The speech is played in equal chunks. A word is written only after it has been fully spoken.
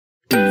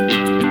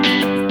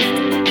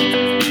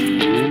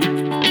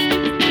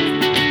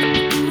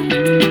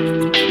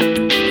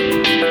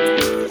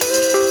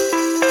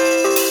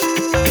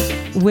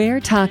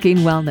Talking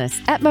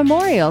Wellness at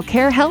Memorial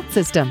Care Health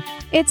System.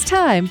 It's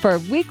time for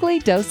Weekly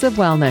Dose of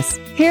Wellness.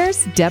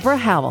 Here's Deborah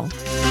Howell.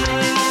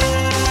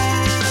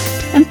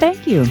 And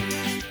thank you.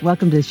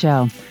 Welcome to the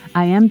show.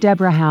 I am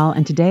Deborah Howell,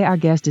 and today our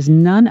guest is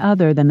none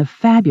other than the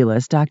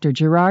fabulous Dr.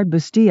 Gerard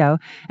Bustillo,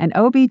 an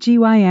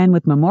OBGYN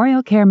with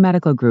Memorial Care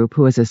Medical Group,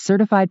 who is a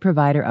certified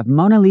provider of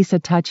Mona Lisa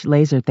Touch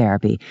laser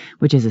therapy,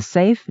 which is a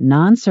safe,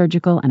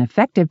 non-surgical, and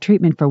effective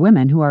treatment for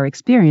women who are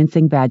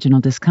experiencing vaginal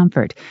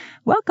discomfort.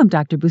 Welcome,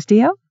 Dr.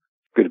 Bustillo.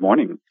 Good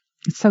morning.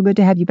 It's so good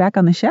to have you back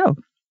on the show.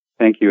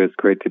 Thank you. It's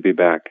great to be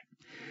back.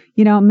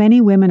 You know,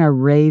 many women are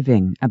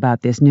raving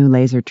about this new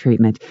laser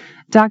treatment.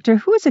 Doctor,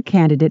 who is a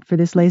candidate for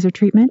this laser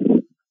treatment?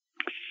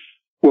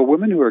 Well,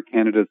 women who are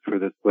candidates for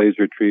this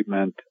laser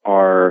treatment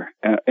are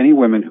any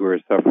women who are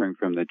suffering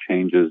from the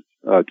changes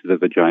to the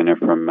vagina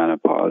from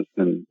menopause.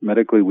 And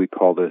medically, we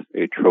call this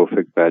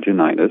atrophic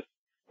vaginitis,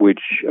 which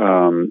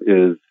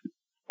is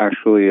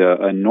actually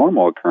a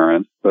normal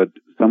occurrence, but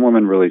some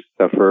women really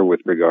suffer with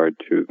regard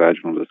to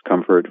vaginal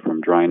discomfort from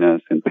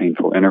dryness and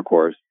painful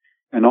intercourse.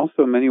 And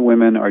also, many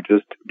women are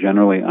just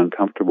generally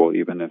uncomfortable,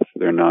 even if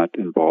they're not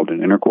involved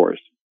in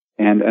intercourse.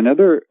 And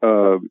another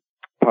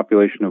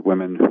population of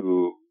women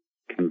who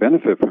can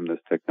benefit from this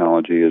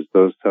technology is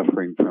those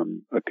suffering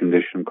from a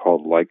condition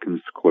called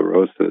lichen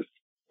sclerosus,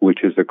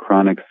 which is a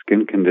chronic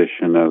skin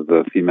condition of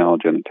the female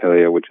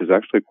genitalia, which is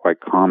actually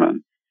quite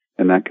common,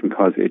 and that can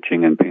cause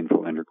itching and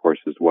painful intercourse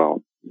as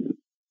well.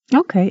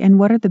 Okay, and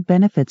what are the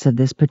benefits of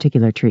this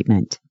particular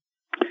treatment?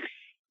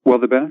 Well,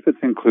 the benefits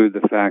include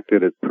the fact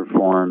that it's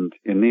performed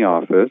in the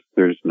office.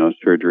 There's no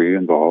surgery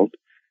involved.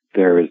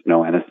 There is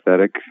no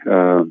anesthetic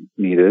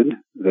needed.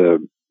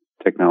 The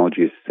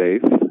technology is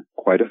safe,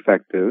 quite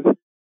effective.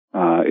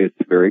 It's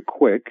very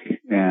quick,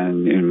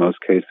 and in most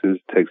cases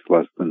takes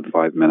less than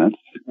 5 minutes.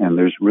 And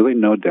there's really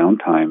no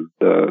downtime.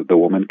 The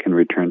woman can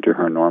return to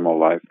her normal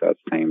life that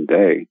same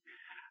day.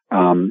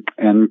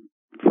 And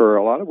for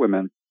a lot of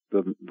women,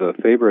 the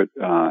favorite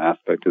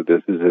aspect of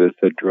this is that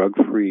it's a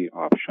drug-free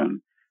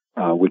option,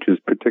 which is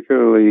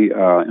particularly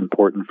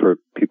important for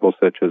people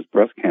such as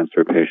breast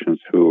cancer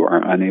patients who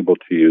are unable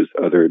to use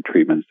other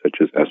treatments such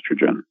as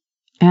estrogen.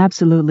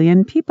 Absolutely.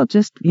 And people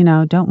just,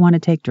 don't want to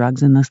take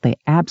drugs unless they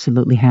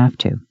absolutely have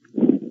to.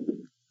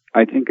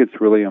 I think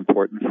it's really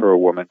important for a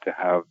woman to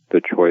have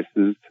the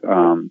choices,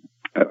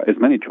 as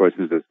many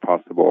choices as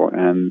possible.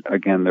 And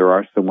again, there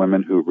are some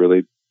women who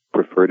really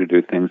prefer to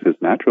do things as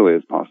naturally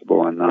as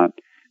possible and not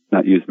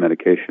use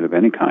medication of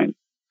any kind.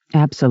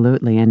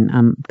 Absolutely.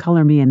 And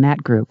color me in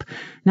that group.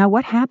 Now,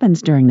 what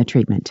happens during the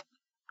treatment?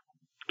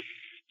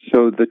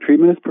 So the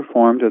treatment is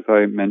performed, as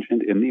I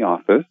mentioned, in the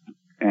office.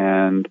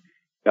 And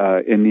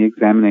in the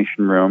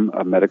examination room,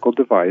 a medical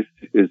device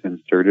is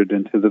inserted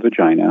into the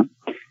vagina,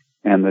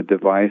 and the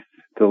device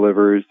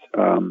delivers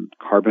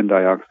carbon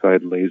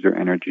dioxide laser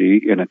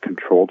energy in a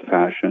controlled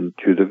fashion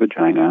to the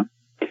vagina.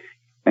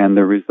 And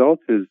the result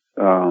is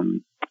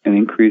an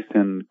increase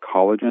in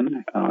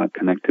collagen,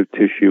 connective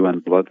tissue,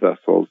 and blood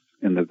vessels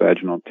in the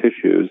vaginal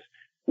tissues,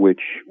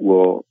 which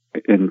will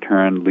in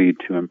turn lead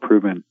to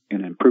improvement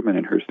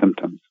in her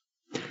symptoms.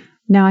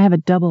 Now, I have a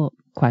double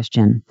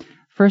question.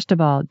 First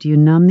of all, do you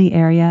numb the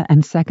area?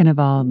 And second of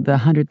all, the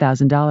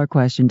 $100,000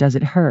 question, does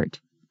it hurt?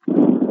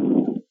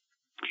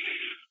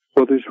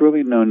 Well, there's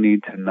really no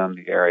need to numb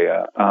the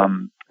area.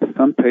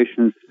 Some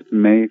patients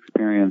may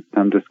experience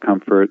some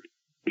discomfort,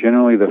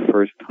 generally the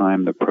first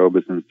time the probe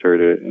is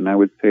inserted, and I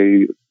would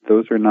say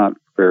those are not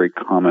very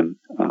common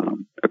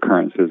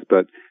occurrences,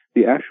 but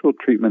the actual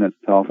treatment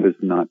itself is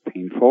not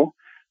painful.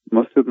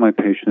 Most of my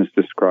patients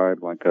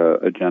describe like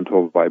a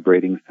gentle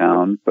vibrating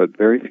sound, but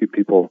very few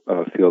people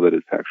feel that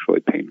it's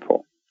actually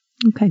painful.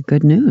 Okay,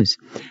 good news.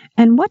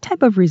 And what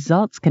type of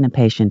results can a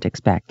patient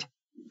expect?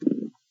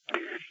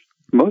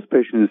 Most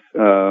patients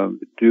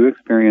do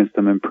experience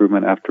some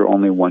improvement after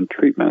only one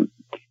treatment.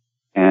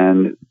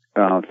 And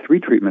 3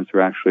 treatments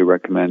are actually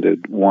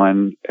recommended,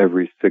 one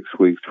every 6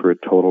 weeks for a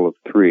total of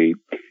 3.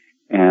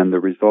 And the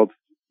results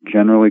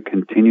generally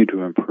continue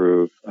to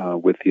improve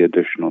with the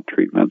additional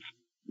treatments.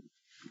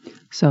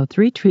 So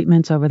 3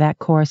 treatments over that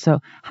course.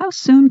 So how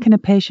soon can a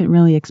patient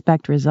really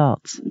expect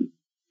results?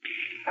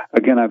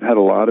 Again, I've had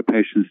a lot of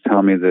patients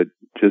tell me that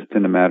just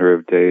in a matter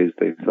of days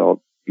they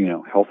felt,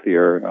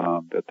 healthier,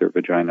 that their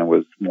vagina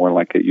was more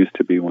like it used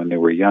to be when they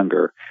were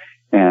younger.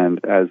 And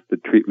as the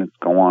treatments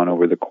go on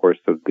over the course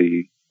of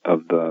the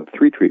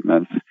 3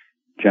 treatments,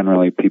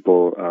 generally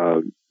people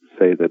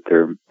say that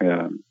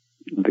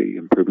the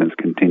improvements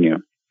continue.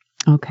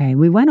 Okay,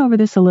 we went over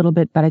this a little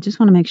bit, but I just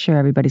want to make sure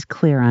everybody's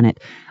clear on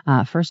it.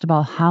 First of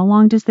all, how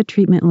long does the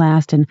treatment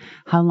last, and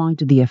how long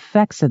do the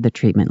effects of the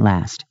treatment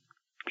last?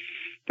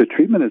 The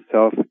treatment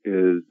itself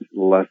is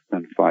less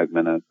than 5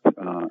 minutes,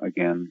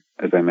 again,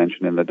 as I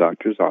mentioned, in the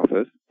doctor's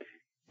office.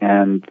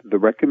 And the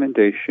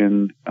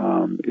recommendation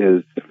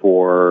is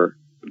for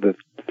the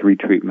 3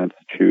 treatments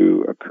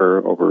to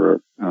occur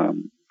over,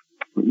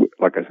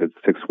 like I said,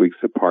 6 weeks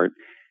apart.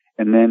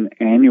 And then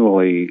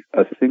annually,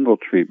 a single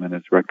treatment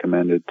is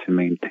recommended to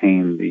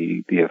maintain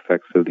the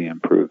effects of the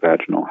improved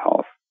vaginal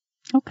health.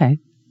 Okay.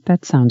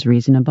 That sounds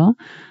reasonable.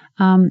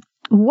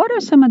 What are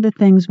some of the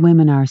things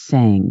women are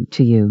saying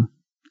to you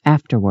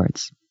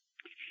afterwards?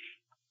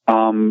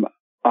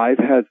 I've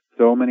had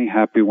so many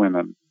happy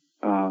women.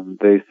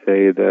 They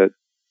say that,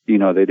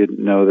 they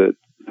didn't know that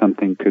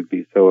something could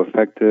be so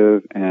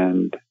effective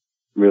and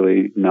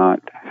really not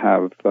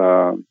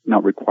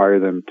require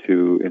them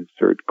to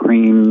insert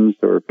creams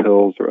or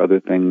pills or other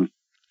things.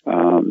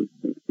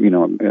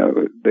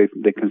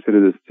 They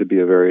consider this to be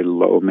a very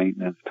low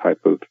maintenance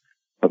type of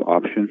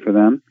option for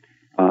them.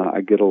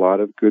 I get a lot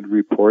of good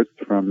reports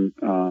from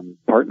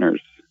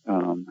partners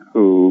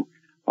who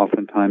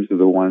oftentimes are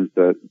the ones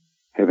that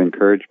have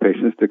encouraged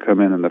patients to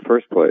come in the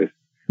first place.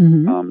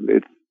 Mm-hmm.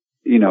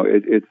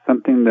 It's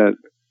something that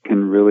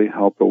can really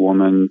help a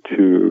woman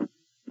to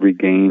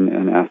regain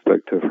an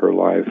aspect of her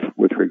life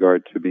with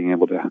regard to being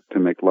able to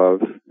make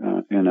love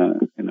in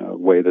a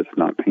way that's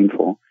not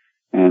painful,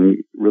 and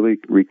really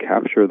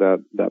recapture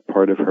that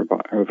part of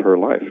her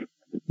life.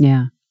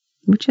 Yeah,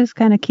 which is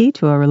kind of key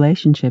to a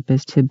relationship,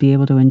 is to be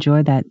able to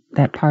enjoy that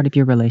part of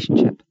your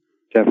relationship.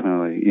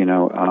 Definitely,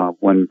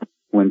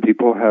 when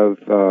people have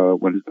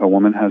when a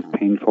woman has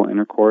painful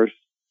intercourse,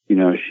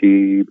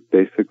 she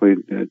basically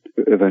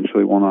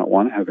eventually will not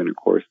want to have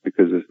intercourse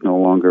because it's no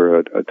longer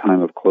a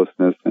time of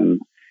closeness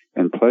and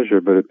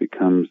pleasure, but it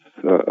becomes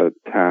a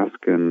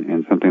task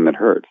and something that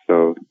hurts.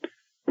 So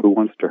who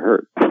wants to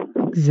hurt?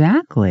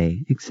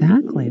 Exactly.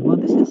 Well,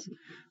 this is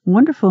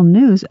wonderful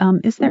news.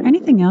 Is there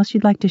anything else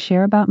you'd like to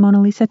share about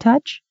Mona Lisa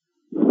Touch?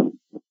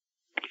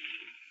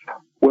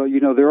 Well,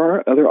 there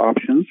are other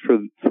options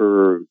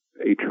for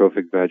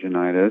atrophic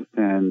vaginitis,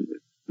 and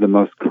the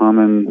most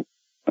common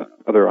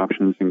other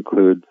options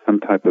include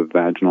some type of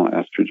vaginal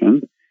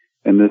estrogen,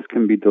 and this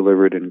can be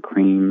delivered in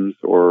creams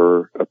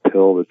or a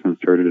pill that's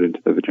inserted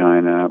into the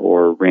vagina,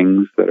 or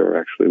rings that are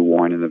actually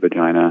worn in the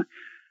vagina.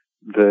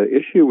 The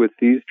issue with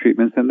these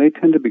treatments, and they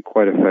tend to be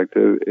quite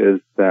effective, is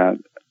that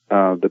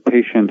the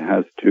patient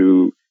has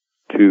to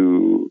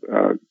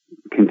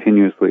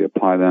continuously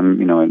apply them.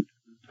 And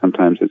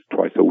sometimes it's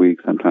twice a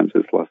week, sometimes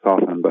it's less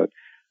often, but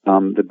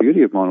the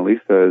beauty of Mona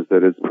Lisa is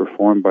that it's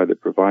performed by the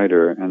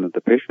provider, and that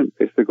the patient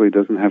basically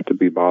doesn't have to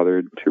be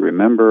bothered to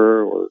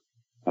remember or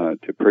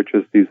to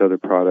purchase these other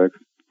products.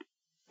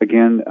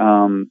 Again,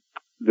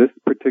 this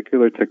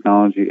particular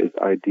technology is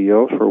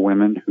ideal for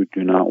women who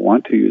do not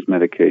want to use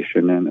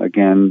medication. And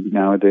again,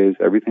 nowadays,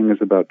 everything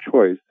is about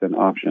choice and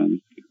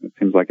options. It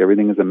seems like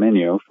everything is a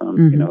menu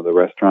from, the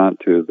restaurant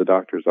to the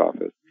doctor's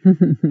office.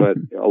 But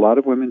a lot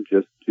of women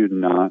just do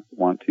not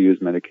want to use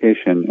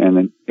medication.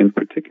 And in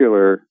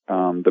particular,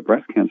 the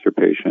breast cancer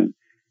patient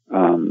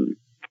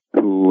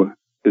who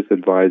is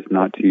advised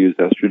not to use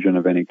estrogen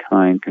of any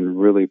kind can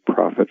really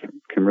benefit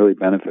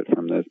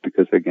from this,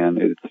 because again,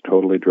 it's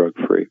totally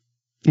drug-free.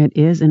 It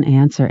is an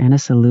answer and a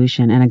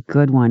solution, and a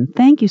good one.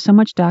 Thank you so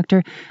much,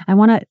 Doctor. I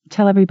want to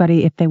tell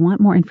everybody, if they want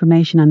more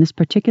information on this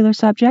particular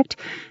subject,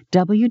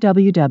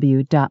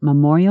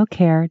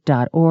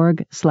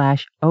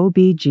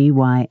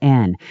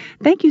 www.memorialcare.org/OBGYN.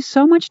 Thank you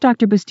so much,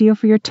 Dr. Bustillo,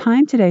 for your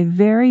time today.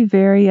 Very,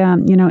 very,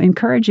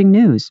 encouraging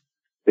news.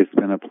 It's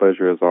been a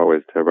pleasure as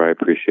always, Deborah. I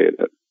appreciate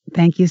it.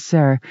 Thank you,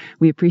 sir.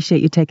 We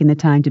appreciate you taking the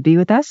time to be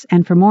with us.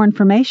 And for more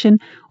information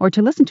or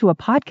to listen to a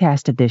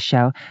podcast of this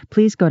show,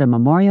 please go to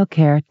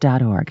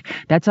memorialcare.org.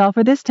 That's all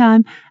for this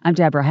time. I'm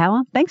Deborah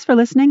Howell. Thanks for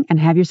listening, and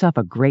have yourself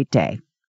a great day.